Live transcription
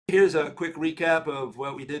Here's a quick recap of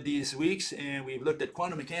what we did these weeks, and we've looked at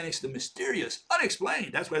quantum mechanics, the mysterious,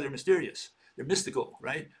 unexplained, that's why they're mysterious. They're mystical,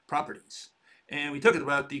 right? Properties. And we took it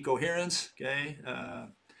about decoherence, okay?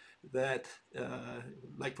 That,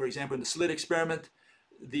 like for example, in the slit experiment,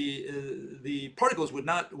 the particles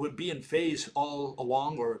would be in phase all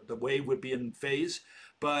along, or the wave would be in phase,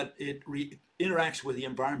 but it interacts with the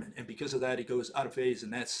environment, and because of that, it goes out of phase,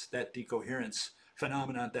 and that's that decoherence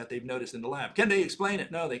phenomenon that they've noticed in the lab. Can they explain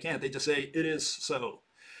it? No, they can't. They just say it is so.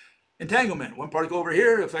 Entanglement. One particle over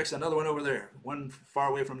here affects another one over there, one far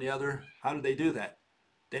away from the other. How do they do that?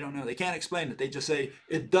 They don't know. They can't explain it. They just say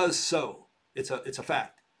it does so. It's a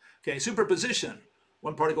fact. Okay, superposition.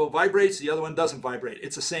 One particle vibrates, the other one doesn't vibrate.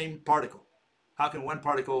 It's the same particle. How can one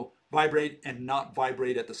particle vibrate and not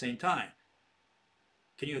vibrate at the same time?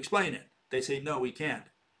 Can you explain it? They say, no, we can't.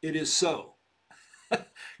 It is so.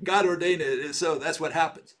 God ordained it. It is so. That's what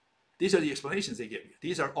happens. These are the explanations they give you.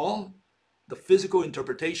 These are all the physical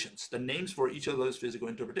interpretations, the names for each of those physical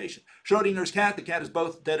interpretations. Schrodinger's cat, the cat is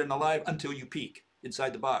both dead and alive until you peek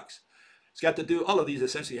inside the box. It's got to do, all of these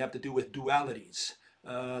essentially have to do with dualities.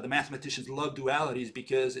 The mathematicians love dualities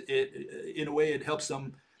because in a way, it helps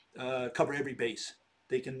them cover every base.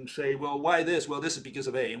 They can say, well, why this? Well, this is because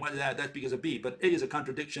of A, and why that? That's because of B. But A is a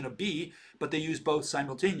contradiction of B, but they use both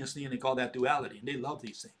simultaneously, and they call that duality, and they love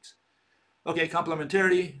these things. Okay,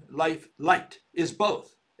 complementarity, light is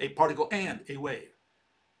both a particle and a wave.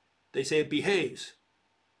 They say it behaves.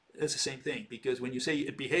 It's the same thing, because when you say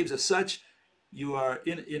it behaves as such, you are,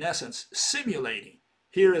 in essence, simulating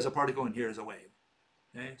here as a particle and here as a wave.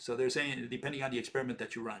 Okay? So they're saying, depending on the experiment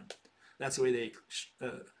that you run, that's the way they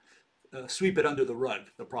sweep it under the rug,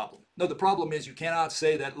 the problem. No, the problem is you cannot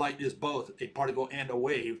say that light is both a particle and a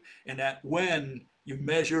wave, and that when you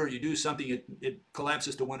measure or you do something, it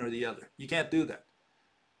collapses to one or the other. You can't do that.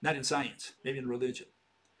 Not in science, maybe in religion.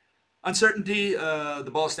 Uncertainty,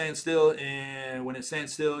 the ball stands still, and when it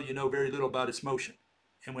stands still, you know very little about its motion.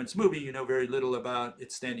 And when it's moving, you know very little about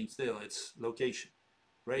its standing still, its location.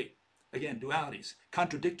 Great. Again, dualities,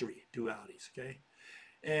 contradictory dualities, okay?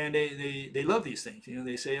 And they love these things. You know,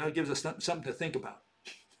 they say, oh, it gives us something to think about.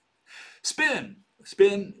 Spin.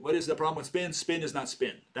 Spin, what is the problem with spin? Spin is not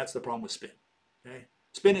spin. That's the problem with spin. Okay?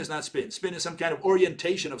 Spin is not spin. Spin is some kind of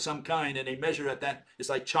orientation of some kind, and they measure at that. It's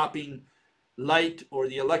like chopping light or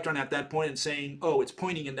the electron at that point and saying, oh, it's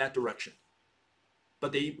pointing in that direction.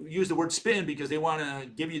 But they use the word spin because they want to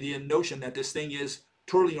give you the notion that this thing is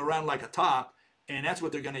twirling around like a top. And that's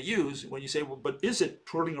what they're going to use when you say, well, but is it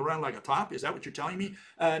twirling around like a top? Is that what you're telling me?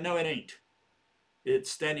 No, it ain't.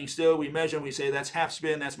 It's standing still. We measure and we say that's half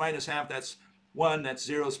spin, that's minus half, that's 1, that's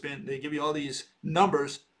 0 spin. They give you all these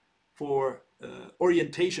numbers for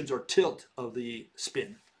orientations or tilt of the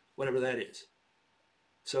spin, whatever that is.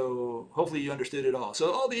 So hopefully you understood it all.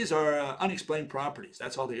 So all these are unexplained properties.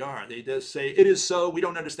 That's all they are. They just say it is so, we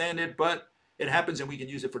don't understand it, but it happens and we can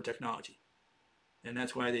use it for technology. And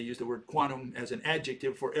that's why they use the word quantum as an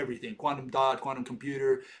adjective for everything. Quantum dot, quantum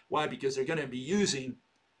computer. Why? Because they're going to be using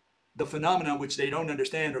the phenomenon which they don't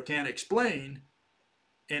understand or can't explain,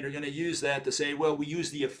 and they're going to use that to say, well, we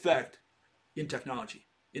use the effect in technology,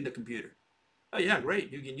 in the computer. Oh yeah,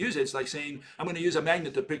 great, you can use it. It's like saying, I'm going to use a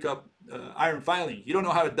magnet to pick up iron filing. You don't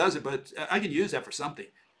know how it does it, but I can use that for something.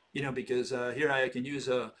 You know, because here I can use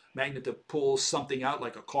a magnet to pull something out,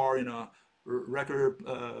 like a car in a wrecker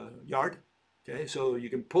yard. Okay, so you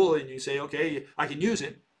can pull it and you say, okay, I can use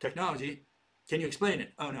it, technology. Can you explain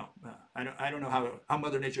it? Oh no, I don't know how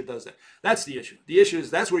Mother Nature does that. That's the issue. The issue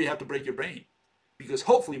is that's where you have to break your brain, because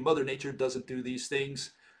hopefully Mother Nature doesn't do these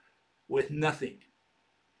things with nothing.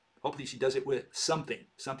 Hopefully she does it with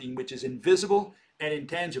something which is invisible and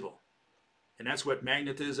intangible. And that's what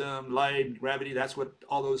magnetism, light, gravity, that's what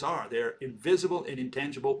all those are. They're invisible and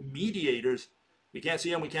intangible mediators. We can't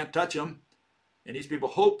see them, we can't touch them. And these people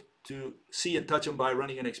hope to see and touch them by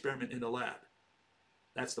running an experiment in the lab.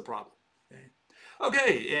 That's the problem.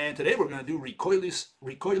 Okay, and today we're going to do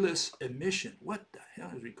recoilless emission. What the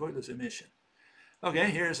hell is recoilless emission?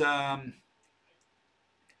 Okay, here's,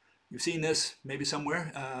 you've seen this maybe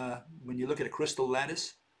somewhere when you look at a crystal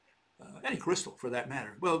lattice, any crystal for that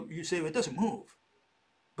matter. Well, you say, well, it doesn't move,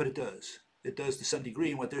 but it does. It does to some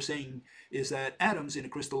degree, and what they're saying is that atoms in a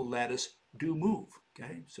crystal lattice do move.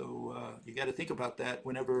 Okay, so you got to think about that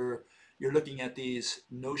whenever you're looking at these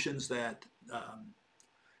notions that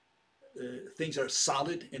things are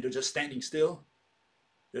solid and they're just standing still.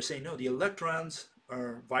 They're saying, no, the electrons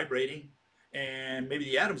are vibrating, and maybe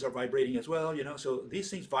the atoms are vibrating as well, you know, so these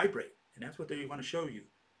things vibrate, and that's what they want to show you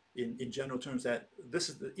in general terms, that this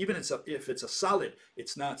is, even if it's a solid,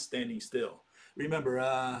 it's not standing still. Remember,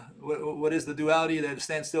 what is the duality that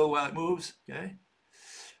stands still while it moves? Okay.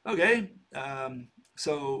 Okay.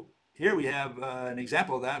 So here we have an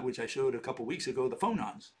example of that, which I showed a couple weeks ago, the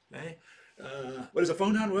phonons. Okay. What is a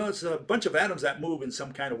phonon? Well, it's a bunch of atoms that move in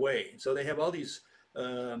some kind of way. So they have all these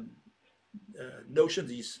um, notions,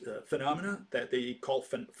 these phenomena that they call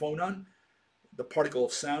phonon, the particle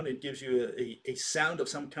of sound. It gives you a sound of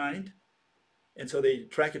some kind. And so they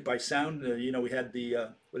track it by sound. We had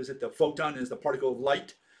the, what is it? The photon is the particle of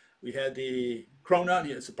light. We had the chronon,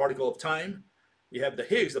 it's the particle of time. We have the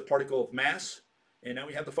Higgs, the particle of mass. And now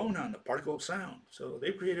we have the phonon, the particle of sound. So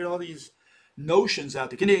they've created all these notions out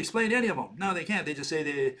there. Can they explain any of them? No, they can't. They just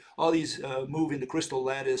say all these move in the crystal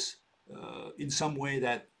lattice in some way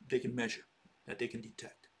that they can measure, that they can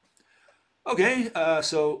detect. Okay,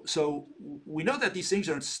 so we know that these things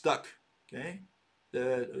aren't stuck, okay?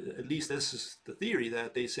 At least this is the theory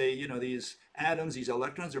that they say, these atoms, these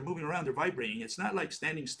electrons, they're moving around, they're vibrating. It's not like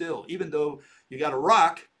standing still. Even though you got a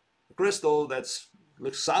rock, a crystal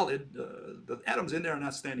looks solid, the atoms in there are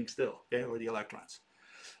not standing still, okay, or the electrons.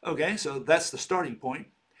 Okay, so that's the starting point.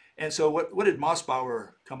 And so what did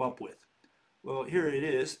Mossbauer come up with? Well, here it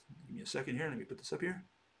is. Give me a second here. Let me put this up here.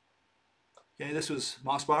 Okay, this was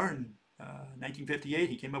Mossbauer in 1958.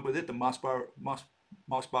 He came up with it, the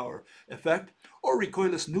Mossbauer effect, or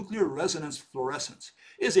recoilless nuclear resonance fluorescence,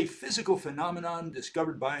 is a physical phenomenon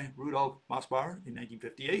discovered by Rudolf Mossbauer in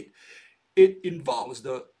 1958. It involves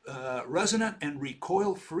the resonant and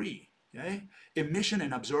recoil-free, okay, emission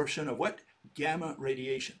and absorption of what? Gamma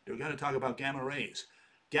radiation. They're going to talk about gamma rays.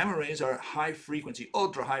 Gamma rays are high frequency,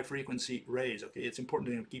 ultra high frequency rays. Okay, it's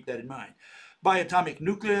important to keep that in mind. Biatomic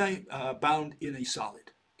nuclei bound in a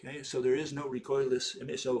solid. Okay, so there is no recoilless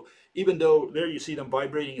emission. So even though there you see them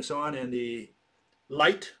vibrating and so on, and the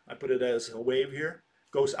light, I put it as a wave here,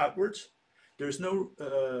 goes outwards, there's no,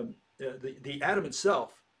 the atom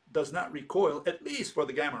itself does not recoil, at least for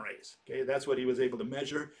the gamma rays. Okay, that's what he was able to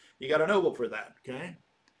measure. He got a Nobel for that. Okay,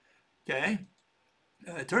 okay.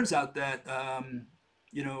 It turns out that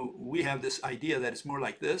we have this idea that it's more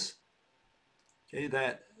like this. Okay,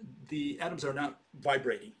 that the atoms are not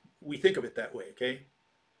vibrating. We think of it that way. Okay,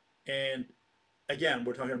 and again,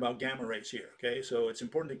 we're talking about gamma rays here. Okay, so it's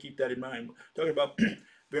important to keep that in mind. We're talking about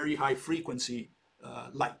very high frequency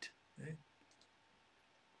light. Okay?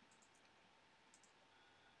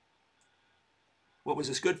 What was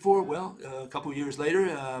this good for? Well, a couple of years later,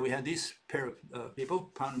 we had these pair of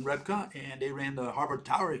people, Pound and Rebka, and they ran the Harvard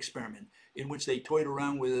Tower experiment, in which they toyed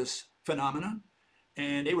around with this phenomenon,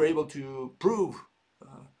 and they were able to prove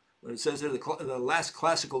what it says there, the last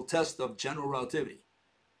classical test of general relativity.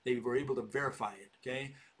 They were able to verify it.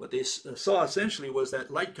 Okay, what they saw essentially was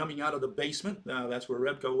that light coming out of the basement. That's where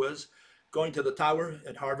Rebka was, going to the tower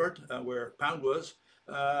at Harvard, where Pound was.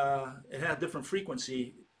 It had a different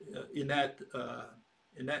frequency in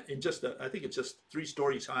just I think it's just 3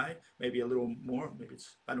 stories high, maybe a little more. Maybe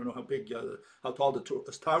it's, I don't know how big, how tall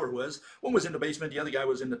the tower was. One was in the basement, the other guy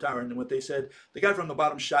was in the tower. And what they said, the guy from the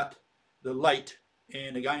bottom shot the light,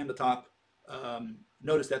 and the guy on the top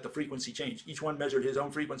noticed that the frequency changed. Each one measured his own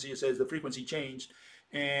frequency. It says the frequency changed,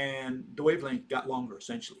 and the wavelength got longer,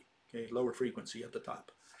 essentially. Okay, lower frequency at the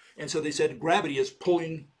top. And so they said gravity is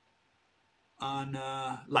pulling on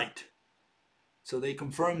light. So they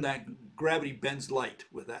confirmed that gravity bends light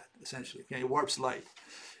with that, essentially. Okay, it warps light.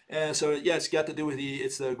 So yeah, it's got to do with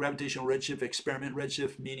it's the gravitational redshift experiment.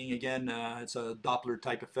 Redshift meaning, again, it's a Doppler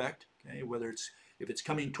type effect. Okay, if it's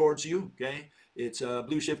coming towards you, okay, it's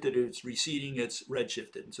blue shifted. If it's receding, it's red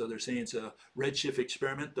shifted. And so they're saying it's a redshift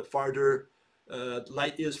experiment. The farther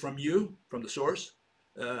light is from you, from the source,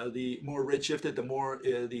 the more red shifted, the more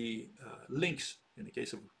the links, in the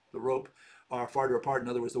case of the rope, are farther apart. In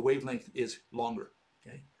other words, the wavelength is longer,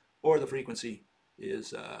 okay, or the frequency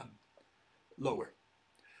is lower.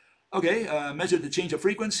 Okay, measure the change of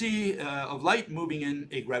frequency of light moving in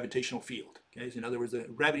a gravitational field. Okay, so in other words, the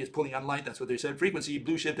gravity is pulling on light. That's what they said. Frequency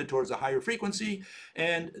blue shifted towards a higher frequency,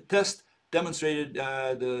 and test demonstrated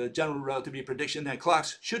the general relativity prediction that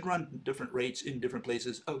clocks should run different rates in different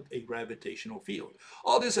places of a gravitational field.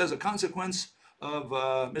 All this as a consequence of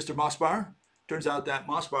Mr. Mossbauer. Turns out that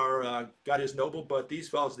Mossbauer got his Nobel, but these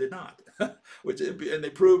fellows did not. And they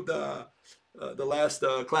proved the last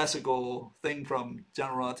classical thing from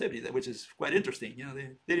general relativity, which is quite interesting.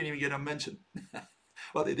 They didn't even get a mention.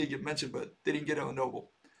 Well, they did get mentioned, but they didn't get a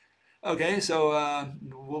Nobel. Okay, so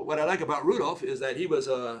what I like about Rudolf is that he was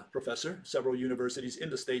a professor, several universities in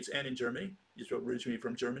the States and in Germany. He's originally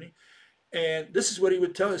from Germany. And this is what he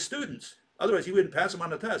would tell his students. Otherwise, he wouldn't pass them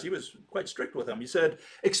on the test. He was quite strict with them. He said,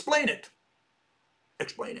 explain it.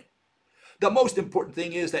 Explain it. The most important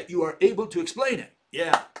thing is that you are able to explain it.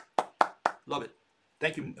 Yeah, love it.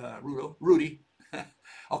 Thank you, Rudy.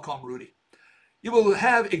 I'll call him Rudy. You will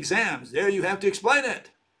have exams. There you have to explain it.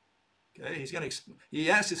 Okay, he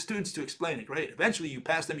asks his students to explain it. Great. Eventually you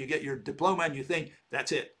pass them, you get your diploma, and you think,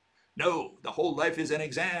 that's it. No, the whole life is an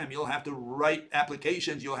exam. You'll have to write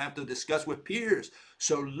applications. You'll have to discuss with peers.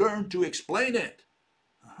 So learn to explain it.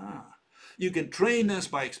 You can train this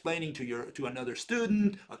by explaining to another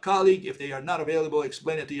student, a colleague. If they are not available,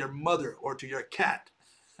 explain it to your mother or to your cat.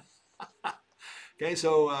 Okay,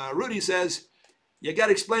 so Rudy says, you got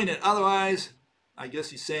to explain it. Otherwise, I guess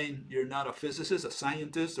he's saying you're not a physicist, a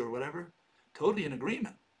scientist, or whatever. Totally in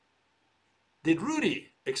agreement. Did Rudy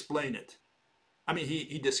explain it? I mean,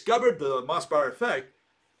 he discovered the Mossbauer effect.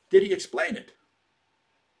 Did he explain it?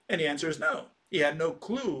 And the answer is no. He had no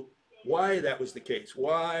clue why that was the case,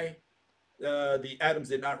 why the atoms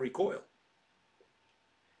did not recoil.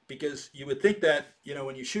 Because you would think that,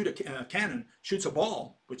 when you shoot a cannon, shoots a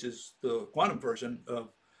ball, which is the quantum version of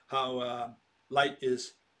how light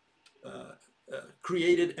is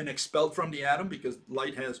created and expelled from the atom, because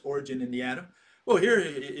light has origin in the atom. Well, here,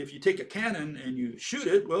 if you take a cannon and you shoot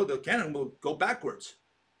it, well, the cannon will go backwards.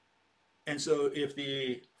 And so if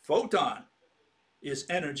the photon is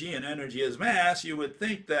energy and energy is mass, you would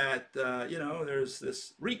think that, there's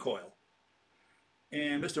this recoil.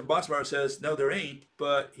 And Mr. Mossbauer says, no, there ain't,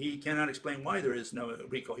 but he cannot explain why there is no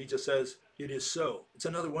recoil. He just says, it is so. It's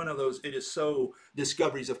another one of those it is so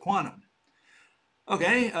discoveries of quantum.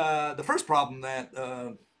 Okay, the first problem that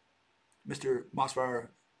Mr. Mossbauer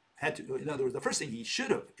had to, in other words, the first thing he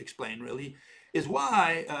should have explained really is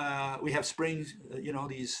why we have springs,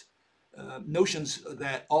 these notions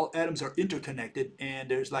that all atoms are interconnected and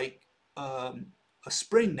there's like a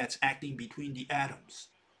spring that's acting between the atoms.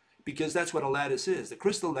 Because that's what a lattice is. The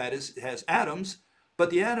crystal lattice has atoms,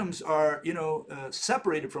 but the atoms are,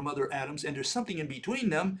 separated from other atoms, and there's something in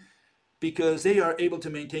between them because they are able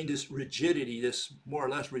to maintain this rigidity, this more or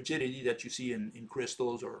less rigidity that you see in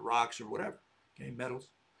crystals or rocks or whatever, okay, metals.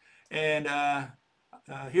 And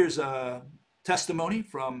here's a testimony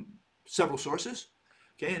from several sources,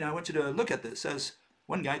 okay, and I want you to look at this. It says,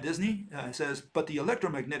 one guy, Disney, says, but the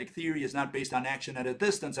electromagnetic theory is not based on action at a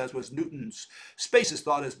distance, as was Newton's. Space is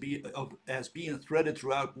thought as being threaded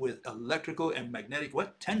throughout with electrical and magnetic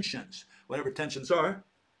tensions, whatever tensions are.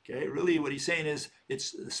 Okay, really what he's saying is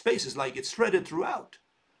space is like it's threaded throughout.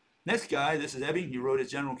 Next guy, this is Ebbing, he wrote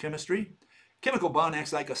his general chemistry. Chemical bond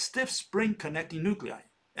acts like a stiff spring connecting nuclei.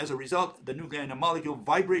 As a result, the nuclei in a molecule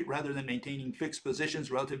vibrate rather than maintaining fixed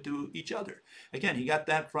positions relative to each other. Again, he got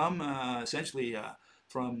that from essentially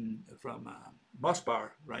from Mossbauer,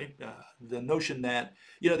 right? The notion that,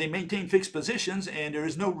 they maintain fixed positions and there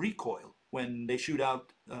is no recoil when they shoot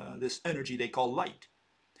out this energy they call light.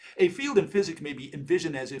 A field in physics may be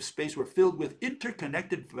envisioned as if space were filled with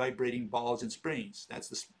interconnected vibrating balls and springs. That's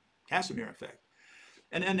the Casimir effect.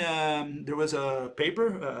 And then there was a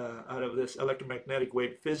paper out of this electromagnetic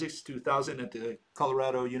wave physics 2000 at the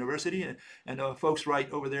Colorado University, and folks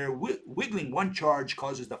write over there, wiggling one charge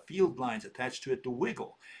causes the field lines attached to it to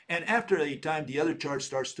wiggle, and after a time the other charge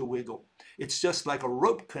starts to wiggle. It's just like a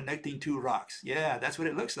rope connecting two rocks. Yeah, that's what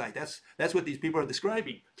it looks like. That's what these people are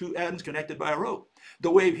describing, two atoms connected by a rope.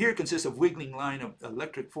 The wave here consists of wiggling line of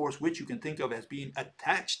electric force, which you can think of as being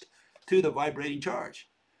attached to the vibrating charge.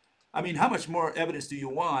 I mean, how much more evidence do you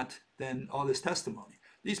want than all this testimony?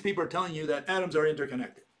 These people are telling you that atoms are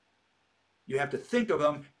interconnected. You have to think of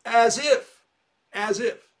them as if.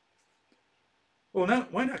 Well,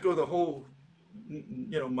 why not go the whole,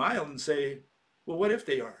 mile and say, well, what if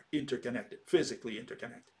they are interconnected, physically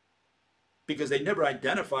interconnected? Because they never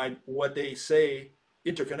identified what they say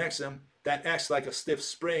interconnects them, that acts like a stiff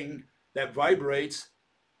spring, that vibrates,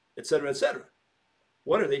 etc., etc.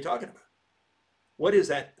 What are they talking about? What is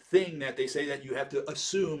that thing that they say that you have to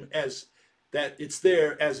assume as that it's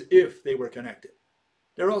there as if they were connected?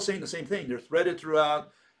 They're all saying the same thing. They're threaded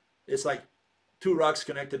throughout. It's like two rocks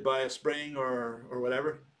connected by a spring or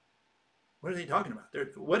whatever. What are they talking about?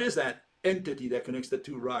 What is that entity that connects the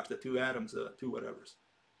two rocks, the two atoms, the two whatevers?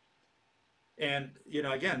 And,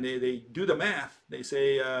 again, they do the math. They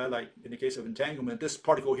say, like in the case of entanglement, this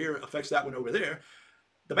particle here affects that one over there.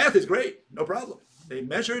 The math is great, no problem. They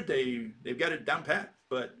measured, they've got it down pat,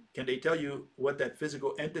 but can they tell you what that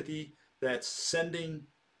physical entity that's sending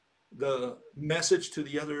the message to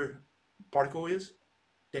the other particle is?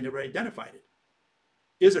 They never identified it.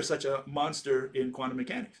 Is there such a monster in quantum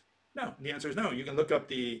mechanics? No, the answer is no. You can look up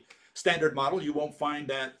the standard model, you won't find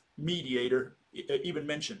that mediator even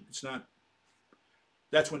mentioned. It's not,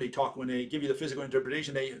 that's when they talk, when they give you the physical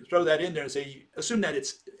interpretation, they throw that in there and say, assume that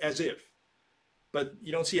it's as if. but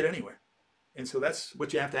you don't see it anywhere. And so that's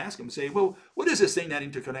what you have to ask them. Say, well, what is this thing that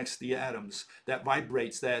interconnects the atoms, that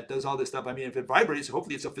vibrates, that does all this stuff? I mean, if it vibrates,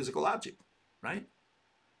 hopefully it's a physical object, right?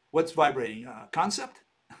 What's vibrating? Concept?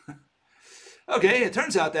 Okay, it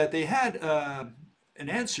turns out that they had an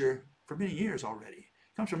answer for many years already.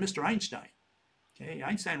 It comes from Mr. Einstein. Okay,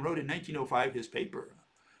 Einstein wrote in 1905 his paper.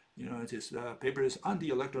 You know, his paper is on the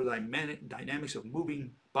electrodynamics of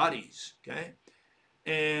moving bodies. Okay,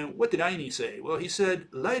 and what did Einstein say? Well, he said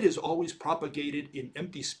light is always propagated in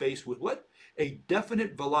empty space with what? A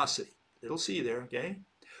definite velocity. Little c there. Okay,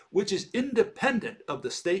 which is independent of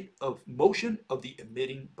the state of motion of the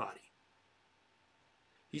emitting body.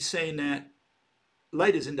 He's saying that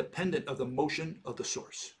light is independent of the motion of the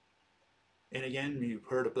source. And again, you've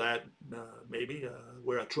heard of that maybe,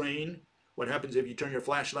 where a train, what happens if you turn your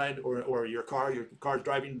flashlight, or your car's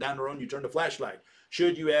driving down the road, you turn the flashlight.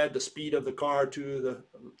 Should you add the speed of the car to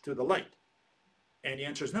the light? And the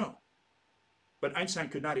answer is no. But Einstein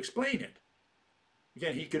could not explain it.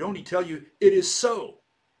 Again, he could only tell you, it is so.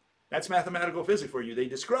 That's mathematical physics for you. They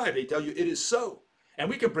tell you it is so. And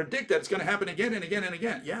we can predict that it's going to happen again and again and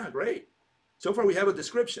again. Yeah, great. So far we have a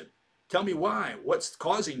description. Tell me why. What's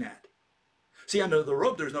causing that? See, under the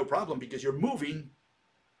rope, there's no problem because you're moving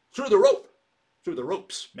through the rope, through the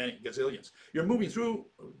ropes, many gazillions. You're moving through,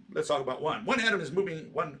 let's talk about one. One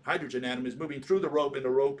hydrogen atom is moving through the rope, and the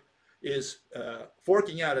rope is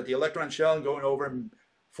forking out at the electron shell and going over and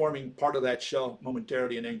forming part of that shell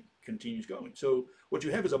momentarily, and then continues going. So what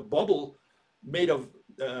you have is a bubble made of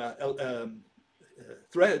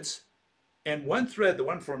threads, and one thread, the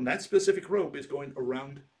one from that specific rope, is going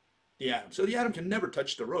around the atom. So the atom can never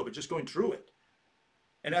touch the rope. It's just going through it.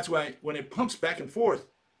 And that's why when it pumps back and forth,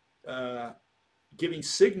 giving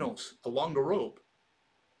signals along the rope,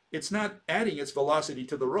 it's not adding its velocity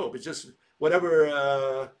to the rope. It's just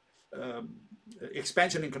whatever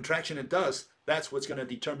expansion and contraction it does, that's what's going to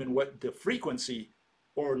determine what the frequency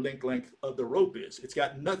or link length of the rope is. It's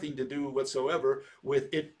got nothing to do whatsoever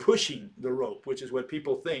with it pushing the rope, which is what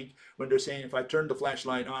people think when they're saying, if I turn the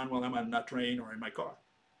flashlight on while I'm on a train or in my car.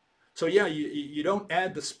 So yeah, you don't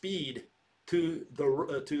add the speed to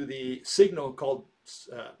the signal called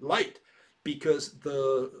light, because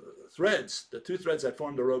the two threads that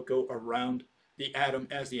form the rope, go around the atom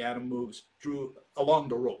as the atom moves along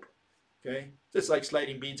the rope. Okay, just like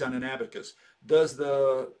sliding beads on an abacus. Does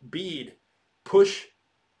the bead push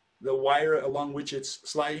the wire along which it's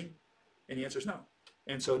sliding? And the answer is no.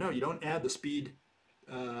 And so no, you don't add the speed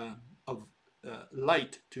of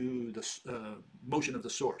light to the motion of the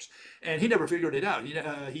source. And he never figured it out.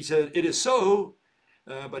 He said it is so,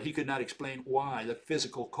 but he could not explain why, the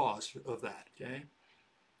physical cause of that.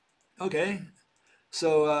 Okay.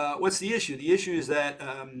 So what's the issue? The issue is that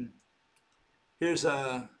here's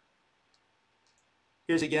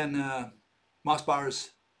again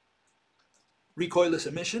Mossbauer's recoilless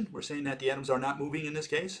emission. We're saying that the atoms are not moving in this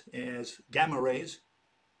case, as gamma rays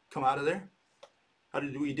come out of there. How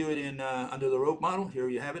did we do it in under the rope model? Here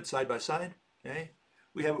you have it side by side. Okay,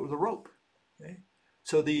 we have it with a rope. Okay,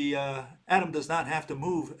 so the atom does not have to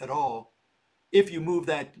move at all. If you move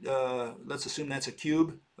that, let's assume that's a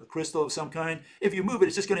cube, a crystal of some kind. If you move it,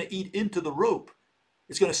 it's just going to eat into the rope.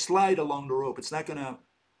 It's going to slide along the rope. It's not going to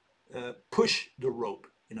push the rope,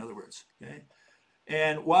 in other words. Okay,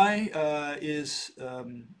 and why is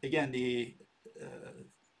again the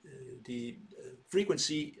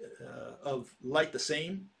frequency of light the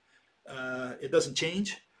same? It doesn't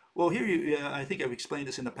change. Well, here I think I've explained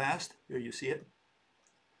this in the past. Here you see it.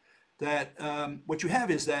 That what you have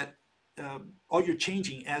is that all you're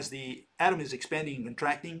changing as the atom is expanding and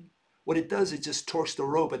contracting. What it does is just torques the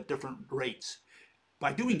rope at different rates.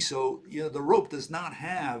 By doing so, the rope does not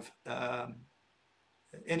have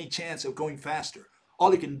any chance of going faster.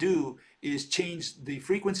 All it can do is change the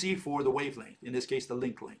frequency for the wavelength, in this case the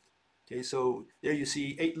link length. Okay, so there you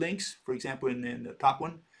see 8 links, for example, in the top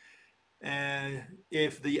one. And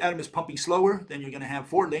if the atom is pumping slower, then you're going to have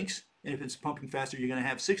 4 links. And if it's pumping faster, you're going to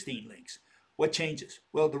have 16 links. What changes?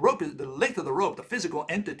 Well, the length of the rope, the physical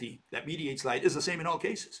entity that mediates light, is the same in all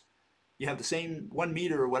cases. You have the same 1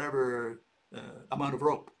 meter or whatever amount of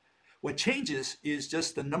rope. What changes is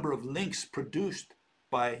just the number of links produced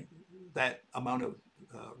by that amount of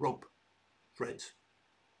rope threads.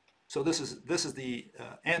 So this is the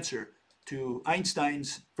answer to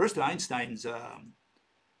Einstein's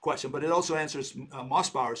question, but it also answers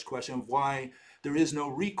Mossbauer's question of why there is no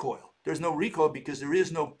recoil. There's no recoil because there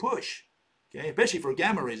is no push. Okay, especially for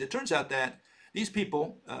gamma rays. It turns out that these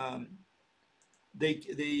people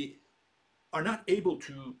they are not able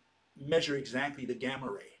to measure exactly the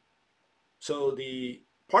gamma ray. So the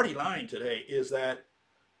party line today is that,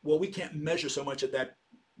 well, we can't measure so much at that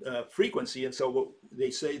frequency, and so they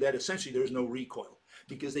say that essentially there's no recoil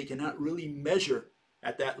because they cannot really measure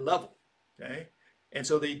at that level. Okay, and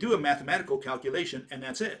so they do a mathematical calculation, and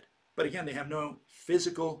that's it. But again, they have no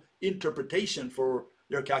physical interpretation for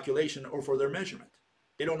their calculation or for their measurement.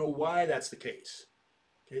 They don't know why that's the case.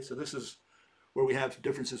 Okay, so this is where we have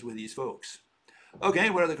differences with these folks. Okay,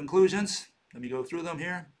 what are the conclusions? Let me go through them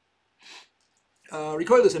here.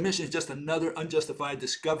 Recoilless emission is just another unjustified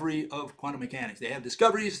discovery of quantum mechanics. They have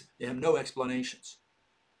discoveries, they have no explanations.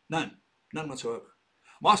 None whatsoever.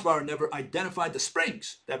 Mossbauer never identified the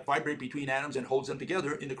springs that vibrate between atoms and holds them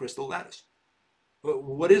together in the crystal lattice.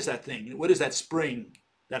 What is that thing? What is that spring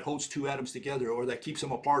that holds two atoms together or that keeps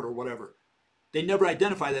them apart or whatever? They never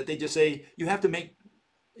identify that. They just say, you have to make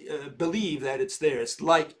believe that it's there. It's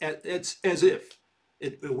as if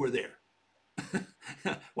it were there.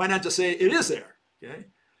 Why not just say it is there? Okay,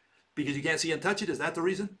 because you can't see and touch it. Is that the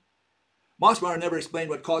reason? Mossbauer never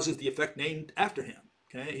explained what causes the effect named after him.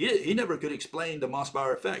 Okay, he never could explain the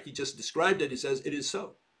Mossbauer effect. He just described it. He says it is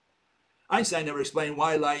so. Einstein never explained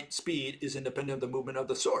why light speed is independent of the movement of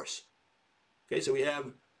the source. Okay, so we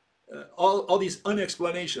have all these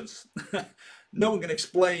unexplanations. No one can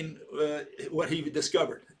explain what he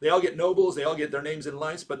discovered. They all get Nobels, they all get their names in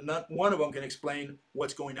lights, but not one of them can explain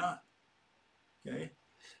what's going on. Okay,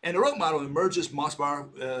 and the rope model merges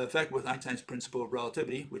Mossbauer effect with Einstein's principle of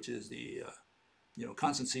relativity, which is the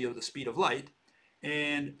constancy of the speed of light.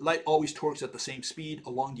 And light always torques at the same speed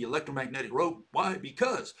along the electromagnetic rope. Why?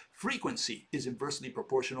 Because frequency is inversely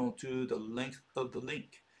proportional to the length of the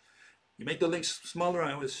link. You make the links smaller.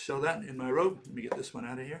 I always show that in my rope. Let me get this one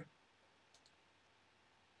out of here.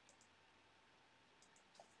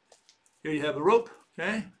 Here you have the rope,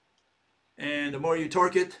 okay? And the more you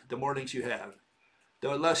torque it, the more links you have.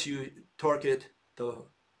 The less you torque it, the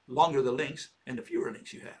longer the links and the fewer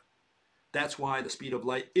links you have. That's why the speed of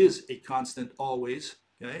light is a constant always,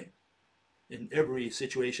 okay, in every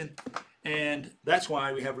situation. And that's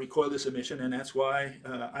why we have recoilless emission, and that's why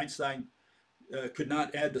Einstein could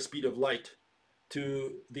not add the speed of light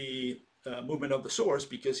to the movement of the source,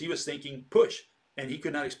 because he was thinking push, and he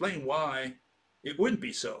could not explain why it wouldn't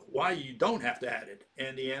be so, why you don't have to add it.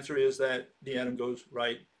 And the answer is that the atom goes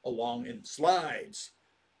right along and slides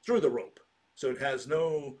through the rope. So it has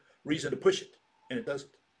no reason to push it, and it doesn't.